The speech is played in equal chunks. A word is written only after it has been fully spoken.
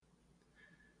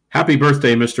Happy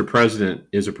Birthday, Mr. President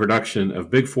is a production of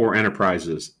Big Four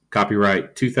Enterprises,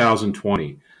 copyright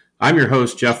 2020. I'm your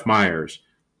host, Jeff Myers.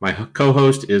 My co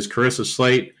host is Carissa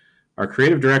Slate. Our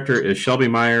creative director is Shelby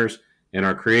Myers, and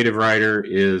our creative writer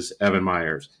is Evan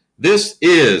Myers. This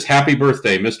is Happy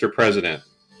Birthday, Mr. President.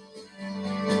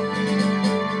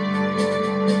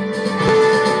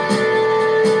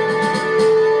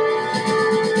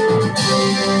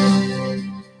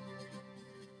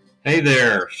 Hey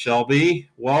there, Shelby.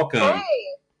 Welcome. Hey.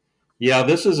 Yeah,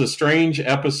 this is a strange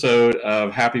episode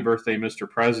of Happy Birthday, Mr.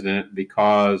 President,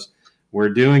 because we're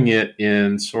doing it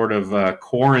in sort of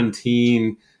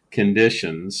quarantine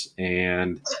conditions.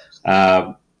 And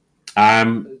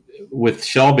I'm with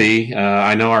Shelby.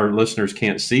 I know our listeners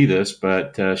can't see this,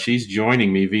 but she's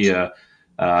joining me via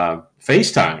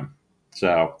FaceTime.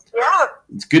 So Yeah,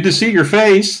 it's good to see your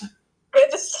face. good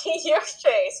to see your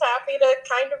face. Happy to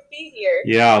kind of be here.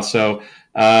 Yeah, so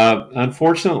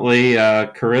unfortunately,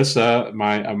 Carissa,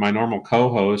 my normal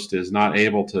co-host, is not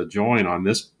able to join on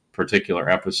this particular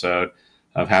episode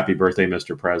of Happy Birthday,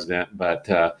 Mr. President. But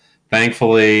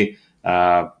thankfully,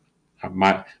 my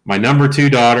number two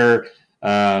daughter,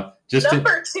 just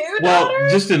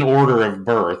in order of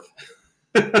birth.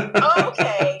 Oh,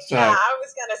 okay. So, yeah, I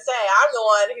was going to say, I'm the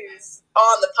one who's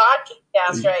on the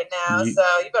podcast right now,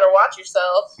 so you better watch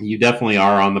yourself. You definitely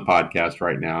are on the podcast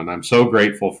right now, and I'm so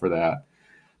grateful for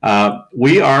that.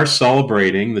 We are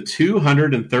celebrating the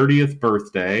 230th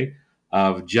birthday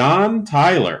of John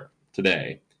Tyler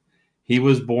today. He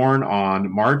was born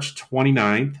on March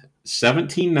 29th,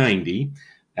 1790,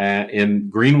 in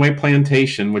Greenway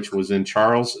Plantation, which was in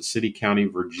Charles City County,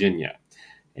 Virginia.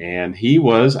 And he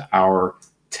was our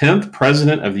 10th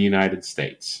president of the United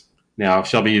States. Now,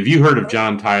 Shelby, have you heard of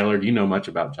John Tyler? Do you know much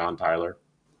about John Tyler?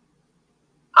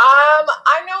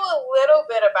 I know a little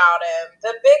bit about him.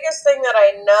 The biggest thing that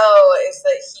I know is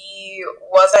that he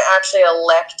wasn't actually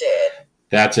elected.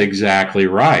 That's exactly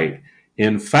right.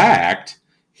 In fact,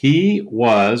 he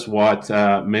was what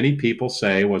many people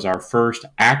say was our first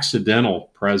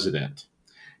accidental president.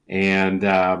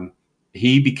 And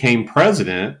he became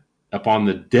president upon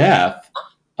the death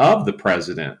of the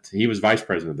president. He was vice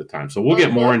president at the time. So we'll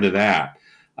get more into that.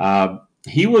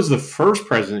 He was the first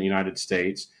president of the United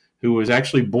States who was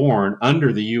actually born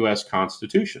under the U.S.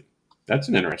 Constitution. That's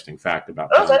an interesting fact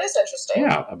about John. That is interesting.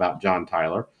 Yeah, about John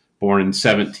Tyler, born in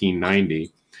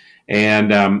 1790.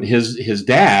 And his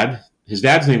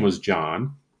dad's name was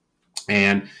John,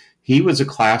 and he was a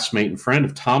classmate and friend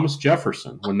of Thomas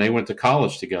Jefferson when they went to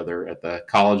college together at the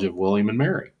College of William and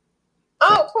Mary.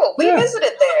 Oh, cool. We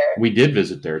visited there. We did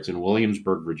visit there. It's in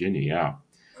Williamsburg, Virginia, yeah.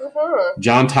 Mm-hmm.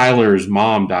 John Tyler's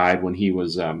mom died when he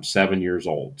was 7 years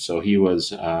old. So he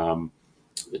was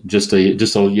just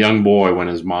a young boy when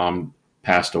his mom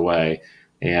passed away,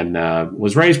 and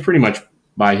was raised pretty much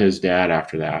by his dad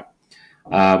after that.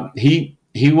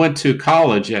 He went to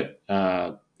college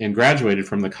and graduated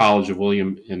from the College of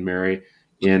William and Mary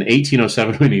in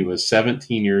 1807 when he was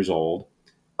 17 years old.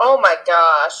 Oh my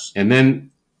gosh. And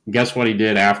then guess what he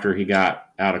did after he got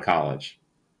out of college?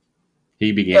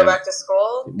 He began go back to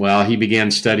school? Well, he began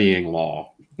studying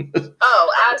law.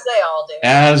 Oh, as they all do.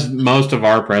 As most of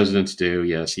our presidents do,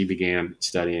 yes, he began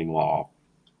studying law.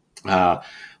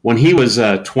 When he was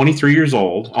 23 years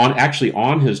old, on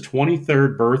his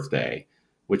 23rd birthday,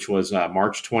 which was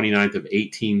March 29th of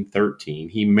 1813,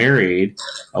 he married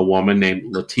a woman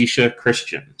named Letitia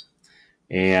Christian.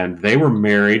 And they were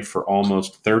married for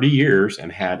almost 30 years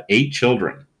and had 8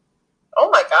 children.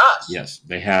 Oh my gosh. Yes,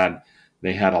 they had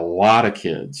a lot of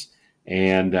kids.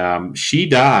 And she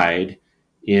died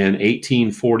in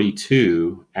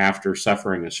 1842 after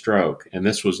suffering a stroke. And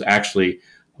this was actually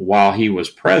while he was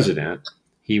president.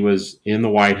 He was in the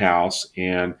White House,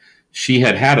 and she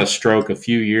had a stroke a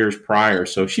few years prior.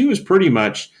 So she was pretty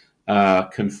much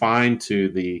confined to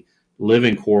the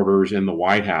living quarters in the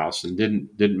White House and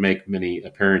didn't make many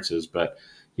appearances. But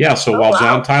yeah, so while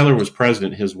John Tyler was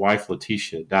president, his wife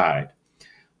Letitia died.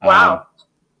 Wow.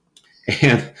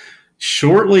 And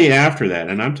shortly after that,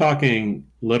 and I'm talking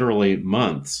literally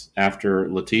months after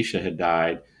Letitia had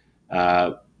died,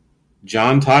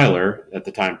 John Tyler, at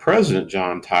the time President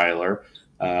John Tyler,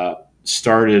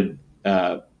 started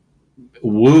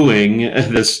wooing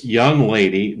this young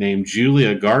lady named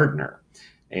Julia Gardner.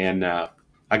 And I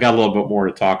got a little bit more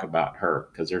to talk about her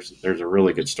because there's a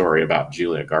really good story about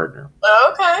Julia Gardner.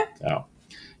 Okay. So,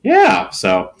 yeah.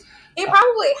 So he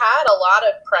probably had a lot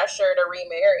of pressure to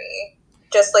remarry,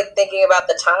 just like thinking about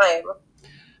the time.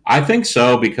 I think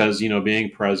so, because, being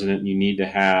president, you need to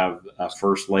have a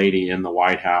first lady in the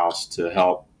White House to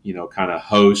help, kind of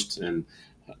host and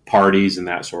parties and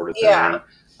that sort of thing. Yeah.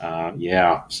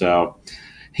 Yeah. So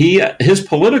his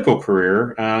political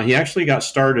career, he actually got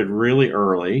started really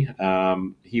early.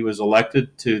 He was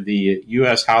elected to the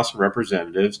U.S. House of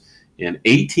Representatives in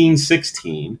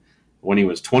 1816 when he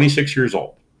was 26 years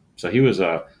old. So he was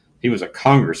a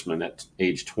congressman at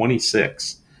age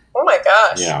 26. Oh my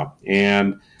gosh. Yeah,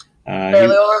 and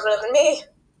Barely older than me.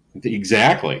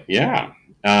 exactly, yeah.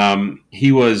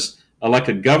 He was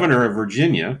elected governor of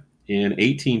Virginia in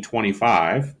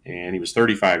 1825, and he was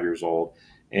 35 years old.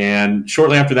 And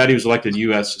shortly after that, he was elected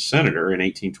U.S. senator in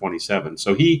 1827.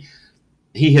 So he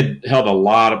had held a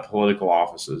lot of political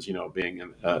offices, being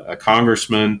a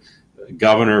congressman,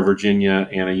 governor of Virginia,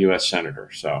 and a U.S. senator.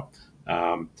 So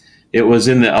um, it was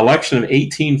in the election of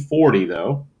 1840,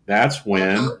 though. That's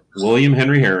when William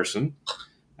Henry Harrison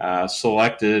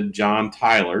selected John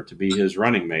Tyler to be his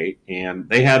running mate, and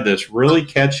they had this really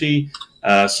catchy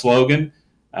slogan.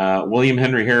 William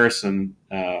Henry Harrison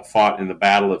fought in the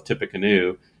Battle of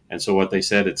Tippecanoe, and so what they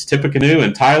said, it's Tippecanoe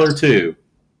and Tyler too.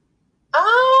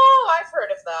 Oh, I've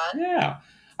heard of that. Yeah,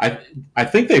 I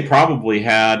think they probably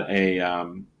had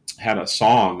a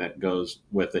song that goes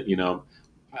with it.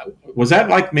 Was that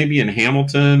like maybe in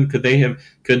Hamilton? Could they have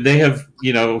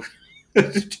made up?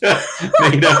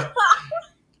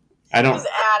 I don't. Just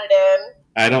added in.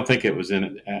 I don't think it was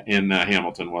in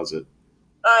Hamilton, was it?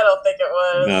 I don't think it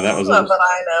was. No, that was not that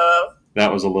I know of.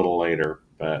 That was a little later.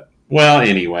 But well,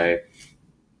 anyway.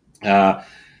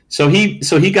 So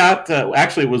he got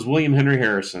actually it was William Henry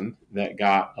Harrison that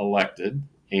got elected,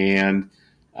 and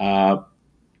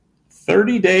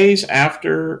 30 days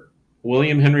after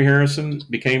William Henry Harrison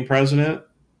became president,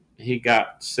 he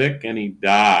got sick and he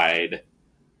died.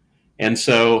 And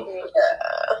so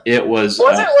it was.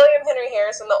 Wasn't William Henry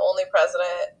Harrison the only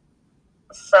president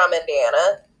from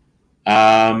Indiana?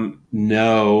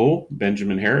 No,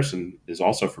 Benjamin Harrison is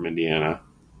also from Indiana,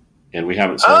 and we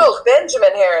haven't seen. Oh,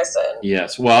 Benjamin Harrison.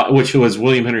 Yes, well, which was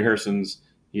William Henry Harrison's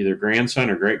either grandson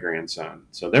or great grandson,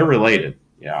 so they're related.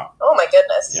 Yeah. Oh my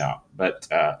goodness. Yeah, but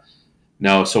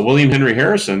no. So William Henry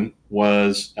Harrison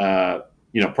was,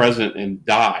 president and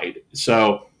died.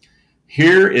 So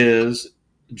here is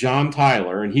John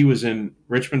Tyler, and he was in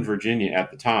Richmond, Virginia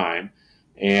at the time,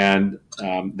 and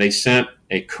they sent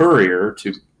a courier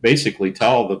to basically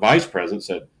tell the vice president,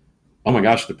 said, "Oh my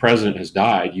gosh, the president has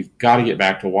died. You've got to get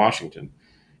back to Washington."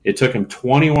 It took him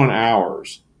 21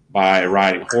 hours by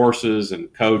riding horses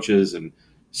and coaches and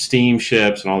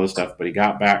steamships and all this stuff, but he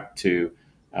got back to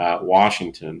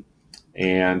Washington.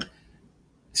 And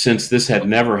since this had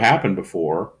never happened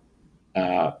before,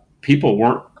 people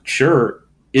weren't sure,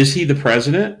 is he the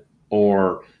president,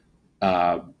 or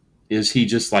is he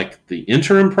just like the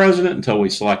interim president until we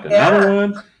select another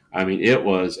one? I mean, it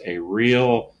was a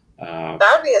real that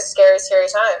would be a scary, scary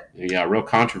time. Yeah, real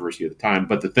controversy at the time.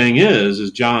 But the thing is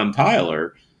John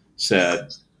Tyler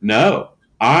said, "No,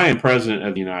 I am president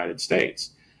of the United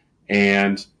States,"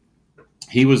 and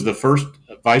he was the first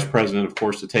vice president, of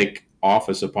course, to take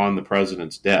office upon the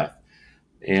president's death.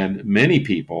 And many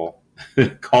people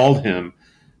called him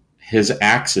his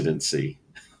accidency.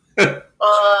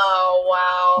 Oh,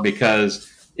 wow. Because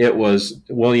it was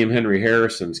William Henry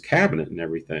Harrison's cabinet and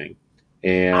everything.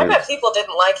 And I bet people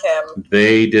didn't like him.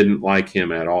 They didn't like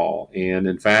him at all. And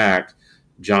in fact,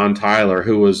 John Tyler,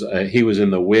 he was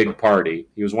in the Whig Party.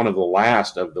 He was one of the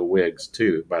last of the Whigs,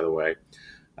 too, by the way.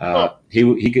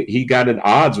 He got at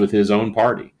odds with his own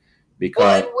party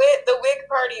because the Whig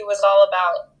Party was all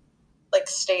about like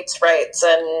states' rights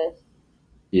and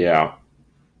yeah,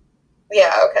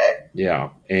 okay, yeah,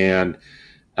 and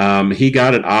he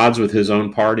got at odds with his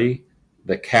own party.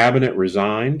 The cabinet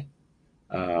resigned,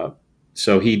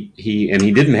 so he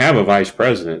didn't have a vice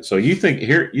president. So you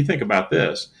think about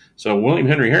this. So William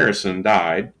Henry Harrison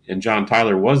died, and John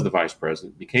Tyler was the vice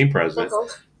president, became president.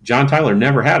 John Tyler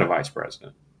never had a vice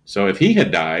president. So if he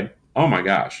had died, oh my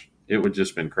gosh, it would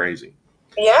just been crazy.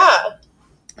 Yeah.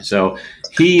 So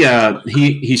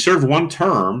he served one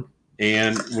term,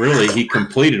 and really he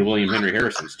completed William Henry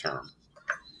Harrison's term.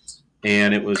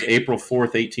 And it was April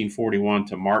 4th, 1841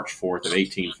 to March 4th of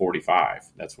 1845.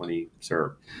 That's when he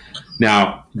served.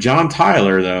 Now, John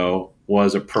Tyler, though,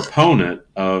 was a proponent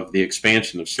of the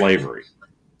expansion of slavery.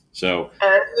 So,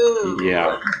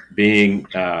 yeah, being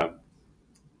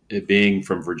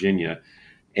from Virginia.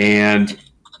 And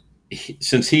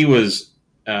since he was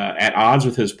at odds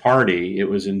with his party, it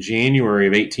was in January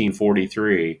of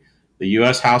 1843, the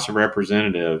U.S. House of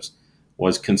Representatives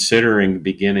was considering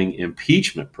beginning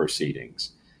impeachment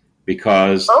proceedings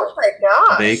because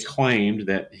they claimed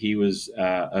that he was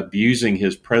abusing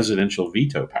his presidential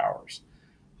veto powers.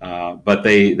 But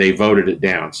they voted it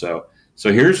down. So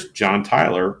here's John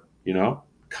Tyler,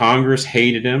 Congress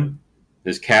hated him.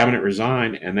 His cabinet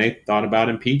resigned, and they thought about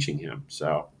impeaching him.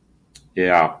 So,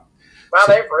 yeah. Wow,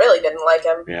 So, they really didn't like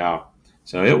him. yeah.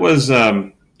 So it was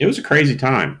a crazy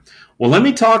time. Well, let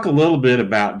me talk a little bit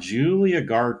about Julia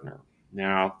Gardner.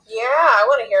 Now, yeah, I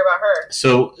want to hear about her.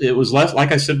 So it was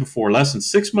like I said before, less than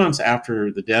 6 months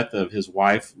after the death of his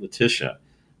wife Letitia,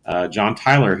 John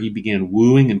Tyler, he began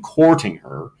wooing and courting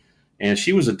her, and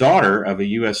she was a daughter of a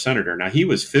U.S. senator. Now he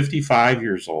was 55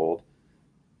 years old,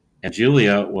 and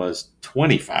Julia was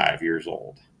 25 years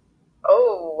old.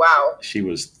 Oh wow! She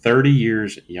was 30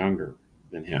 years younger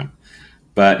than him,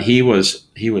 but he was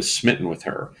smitten with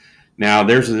her. Now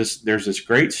there's this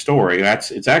great story.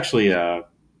 It's actually a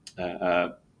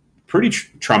pretty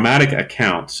traumatic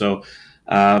account. So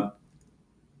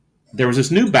there was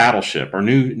this new battleship or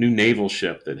new naval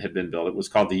ship that had been built. It was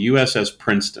called the USS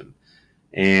Princeton,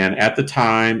 and at the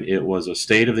time it was a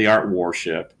state of the art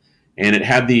warship, and it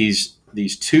had these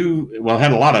two. Well, it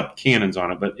had a lot of cannons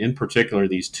on it, but in particular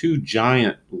these two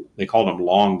giant. They called them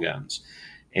long guns,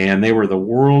 and they were the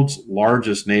world's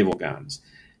largest naval guns.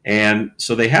 And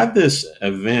so they had this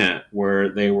event where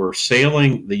they were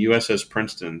sailing the USS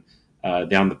Princeton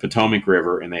down the Potomac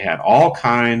River, and they had all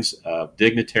kinds of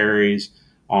dignitaries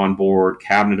on board,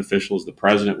 cabinet officials. The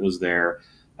president was there.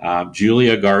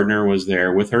 Julia Gardner was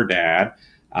there with her dad.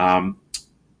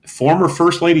 Former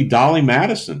First Lady Dolly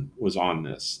Madison was on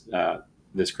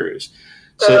this cruise.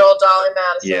 Good old Dolly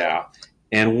Madison. Yeah.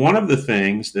 And one of the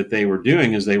things that they were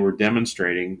doing is they were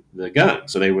demonstrating the gun.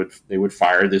 So they would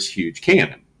fire this huge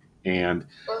cannon, and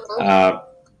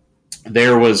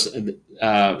there was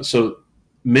so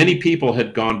many people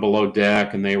had gone below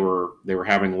deck, and they were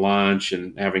having lunch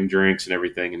and having drinks and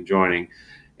everything and joining.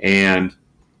 And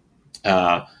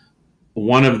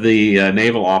one of the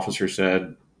naval officers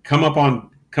said, come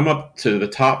up to the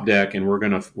top deck, and we're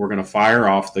gonna fire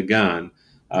off the gun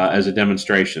as a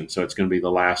demonstration. So it's going to be the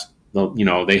last.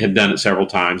 They had done it several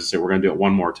times, and said we're going to do it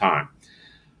one more time.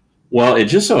 Well, it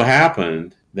just so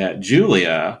happened that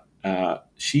Julia,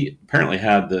 she apparently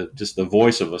had the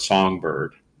voice of a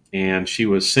songbird, and she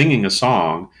was singing a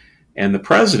song, and the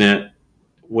president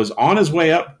was on his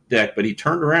way up deck, but he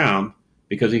turned around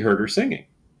because he heard her singing.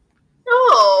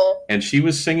 Oh. And she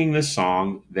was singing this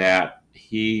song that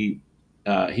he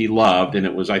loved, and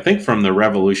it was, I think, from the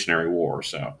Revolutionary War.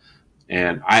 So,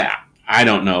 and I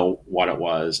don't know what it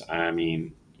was. I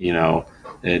mean,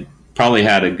 it probably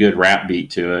had a good rap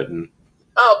beat to it, and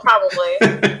probably.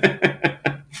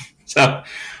 So,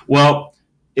 well,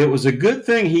 it was a good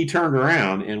thing he turned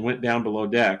around and went down below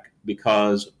deck,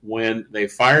 because when they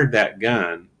fired that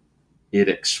gun, it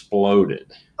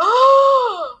exploded.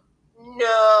 Oh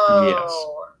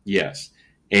no! Yes,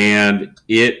 and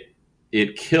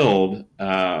it killed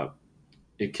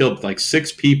like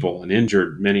 6 people and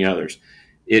injured many others.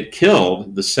 It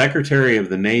killed the Secretary of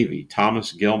the Navy,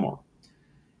 Thomas Gilmore.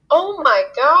 Oh my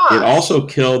gosh! It also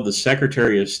killed the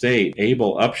Secretary of State,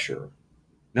 Abel Upshur.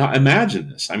 Now imagine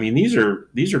this. I mean, these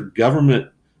are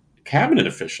government cabinet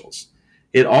officials.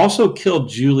 It also killed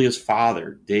Julia's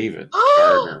father, David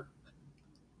Gardner.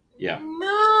 Yeah.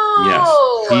 No. Yes,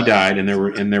 he died, and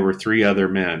there were 3 other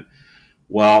men.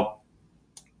 Well,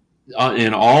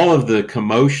 in all of the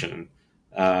commotion,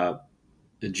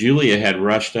 Julia had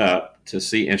rushed up to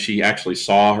see, and she actually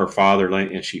saw her father,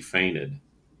 and she fainted.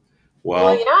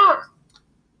 Well, yeah.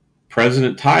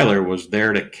 President Tyler was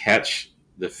there to catch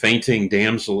the fainting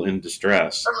damsel in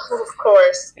distress. Of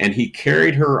course. And he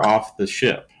carried her off the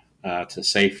ship to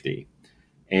safety.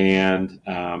 And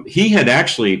he had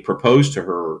actually proposed to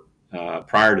her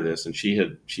prior to this, and she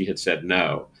had said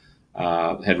no,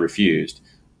 had refused.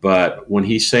 But when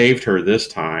he saved her this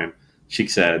time, she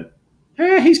said,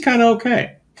 he's kind of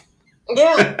okay.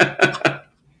 Yeah.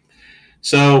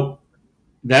 So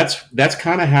that's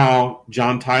kind of how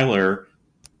John Tyler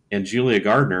and Julia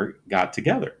Gardner got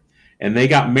together. And they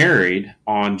got married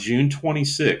on June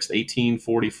 26,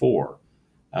 1844.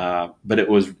 But it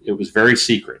was very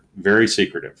secret, very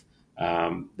secretive.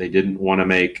 They didn't want to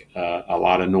make a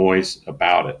lot of noise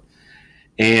about it.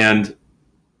 And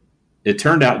it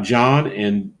turned out John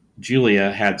and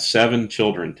Julia had 7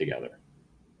 children together.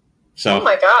 So, oh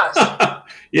my gosh.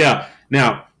 Yeah.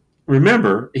 Now,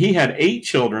 remember, he had 8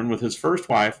 children with his first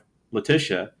wife,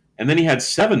 Letitia, and then he had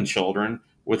 7 children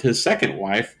with his second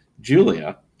wife,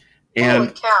 Julia. And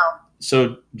holy cow.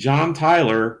 So John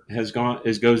Tyler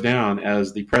goes down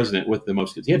as the president with the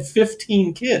most kids. He had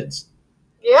 15 kids.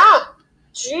 Yeah.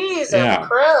 Jeez, yeah.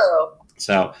 Crow.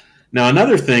 So now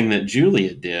another thing that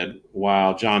Julia did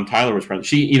while John Tyler was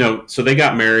president, so they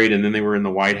got married, and then they were in the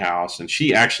White House, and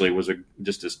she actually was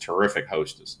just this terrific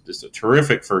hostess, just a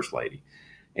terrific first lady.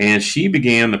 And she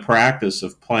began the practice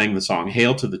of playing the song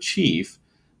 "Hail to the Chief,"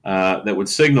 that would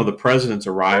signal the president's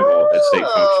arrival at state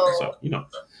functions. So,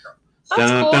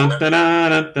 That's cool.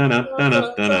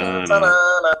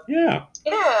 Yeah.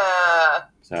 Yeah.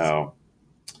 So,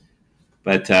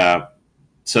 but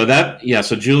so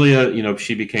Julia,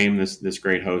 she became this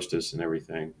great hostess and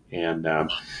everything. And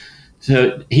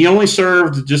so he only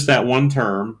served just that one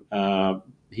term.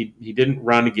 He didn't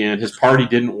run again. His party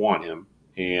didn't want him,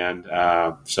 and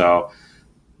so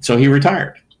he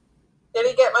retired. Did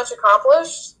he get much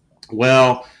accomplished?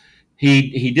 Well,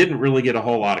 he didn't really get a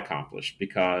whole lot accomplished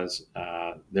because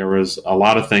there was a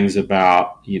lot of things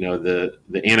about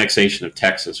the annexation of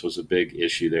Texas was a big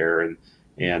issue there,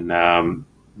 and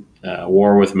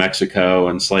war with Mexico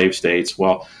and slave states.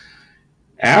 Well,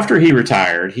 after he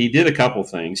retired, he did a couple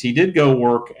things. He did go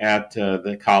work at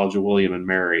the College of William and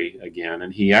Mary again,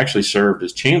 and he actually served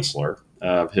as chancellor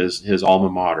of his alma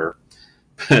mater.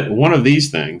 But one of these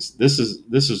things, this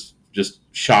is just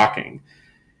shocking.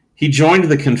 He joined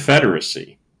the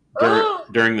Confederacy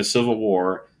during the Civil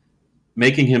War,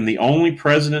 making him the only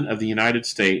president of the United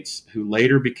States who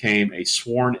later became a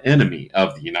sworn enemy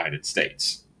of the United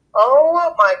States.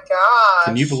 Oh my gosh.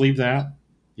 Can you believe that?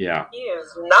 Yeah. He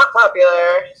is not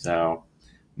popular. So,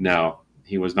 no,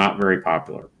 he was not very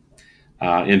popular.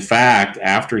 In fact,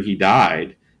 after he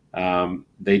died,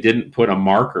 they didn't put a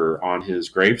marker on his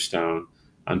gravestone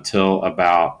until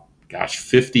about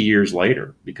 50 years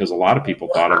later, because a lot of people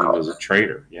thought of him as a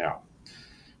traitor. Yeah.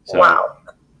 So, wow.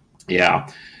 Yeah.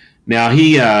 Now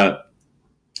he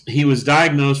was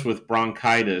diagnosed with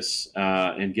bronchitis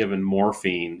and given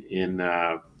morphine in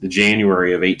the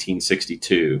January of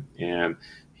 1862, and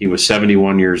he was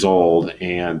 71 years old.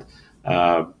 And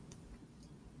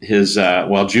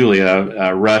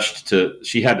Julia rushed to.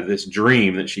 She had this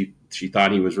dream that she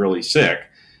thought he was really sick,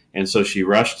 and so she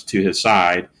rushed to his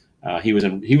side. He was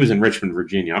in Richmond,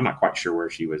 Virginia. I'm not quite sure where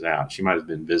she was at. She might have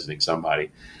been visiting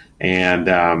somebody,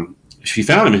 and she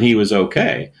found him, and he was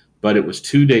okay. But it was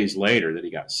 2 days later that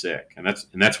he got sick, and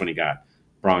that's when he got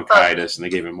bronchitis, and they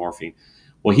gave him morphine.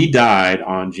 Well, he died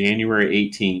on January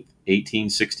 18th,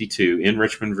 1862, in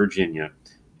Richmond, Virginia,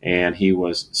 and he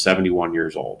was 71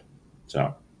 years old.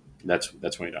 So that's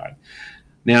when he died.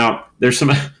 Now, there's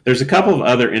a couple of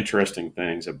other interesting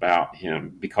things about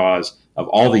him because of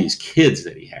all these kids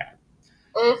that he had.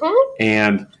 Mm-hmm.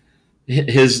 And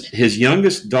his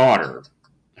youngest daughter,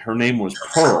 her name was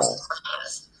Pearl.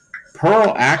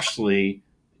 Pearl actually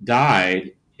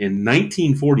died in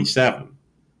 1947,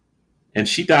 and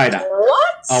she died.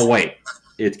 What? Oh wait,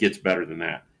 it gets better than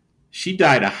that. She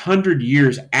died 100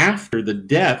 years after the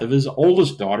death of his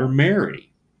oldest daughter,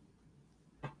 Mary.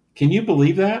 Can you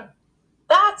believe that?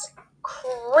 That's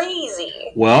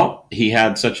crazy. Well, he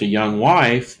had such a young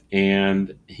wife,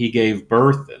 and he gave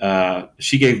birth.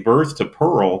 She gave birth to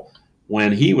Pearl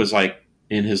when he was like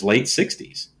in his late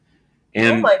 60s.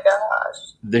 And oh my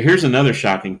gosh. Here's another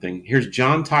shocking thing. Here's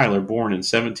John Tyler, born in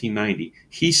 1790.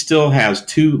 He still has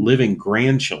 2 living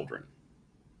grandchildren.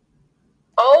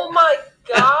 Oh my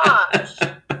gosh.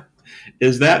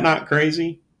 Is that not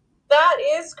crazy? That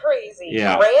is crazy.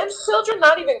 Yeah. Grandchildren?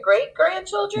 Not even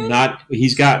great-grandchildren?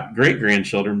 He's got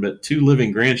great-grandchildren, but 2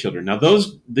 living grandchildren. Now,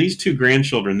 these 2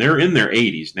 grandchildren, they're in their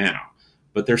 80s now,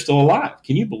 but they're still alive.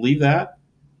 Can you believe that?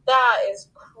 That is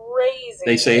crazy.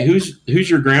 They say, who's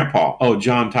your grandpa? Oh,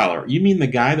 John Tyler. You mean the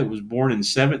guy that was born in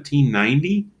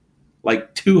 1790?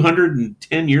 Like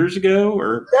 210 years ago?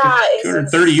 Or that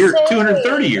 230 years?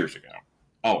 230 years ago.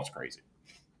 Oh, it's crazy.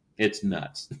 It's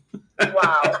nuts.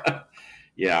 Wow.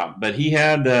 Yeah, but he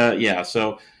had,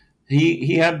 so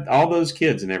he had all those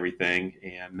kids and everything.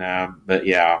 And,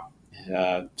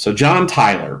 so John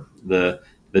Tyler, the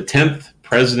 10th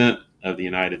president of the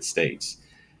United States.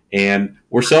 And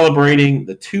we're celebrating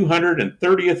the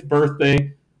 230th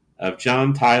birthday of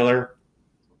John Tyler.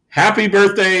 Happy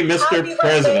birthday, Mr. Happy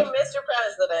President. Birthday,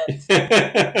 Mr.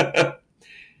 President.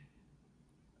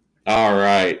 All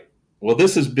right. Well,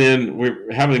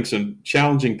 we're having some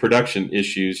challenging production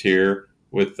issues here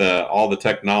with all the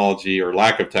technology or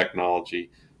lack of technology.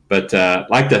 But I'd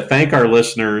like to thank our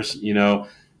listeners,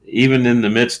 even in the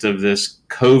midst of this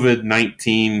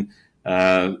COVID-19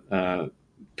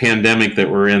 pandemic that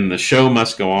we're in, the show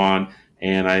must go on.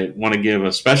 And I want to give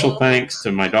a special thanks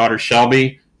to my daughter,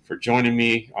 Shelby, for joining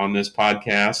me on this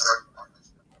podcast.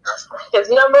 His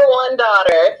number one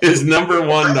daughter. His number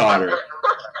one daughter.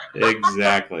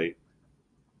 Exactly.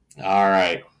 All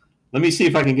right. Let me see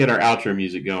if I can get our outro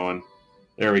music going.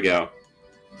 There we go.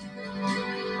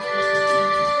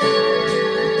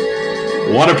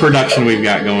 What a production we've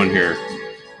got going here.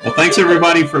 Well, thanks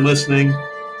everybody for listening,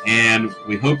 and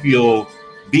we hope you'll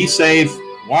Be safe,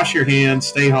 wash your hands,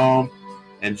 stay home,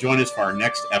 and join us for our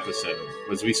next episode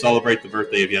as we celebrate the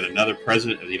birthday of yet another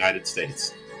President of the United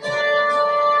States.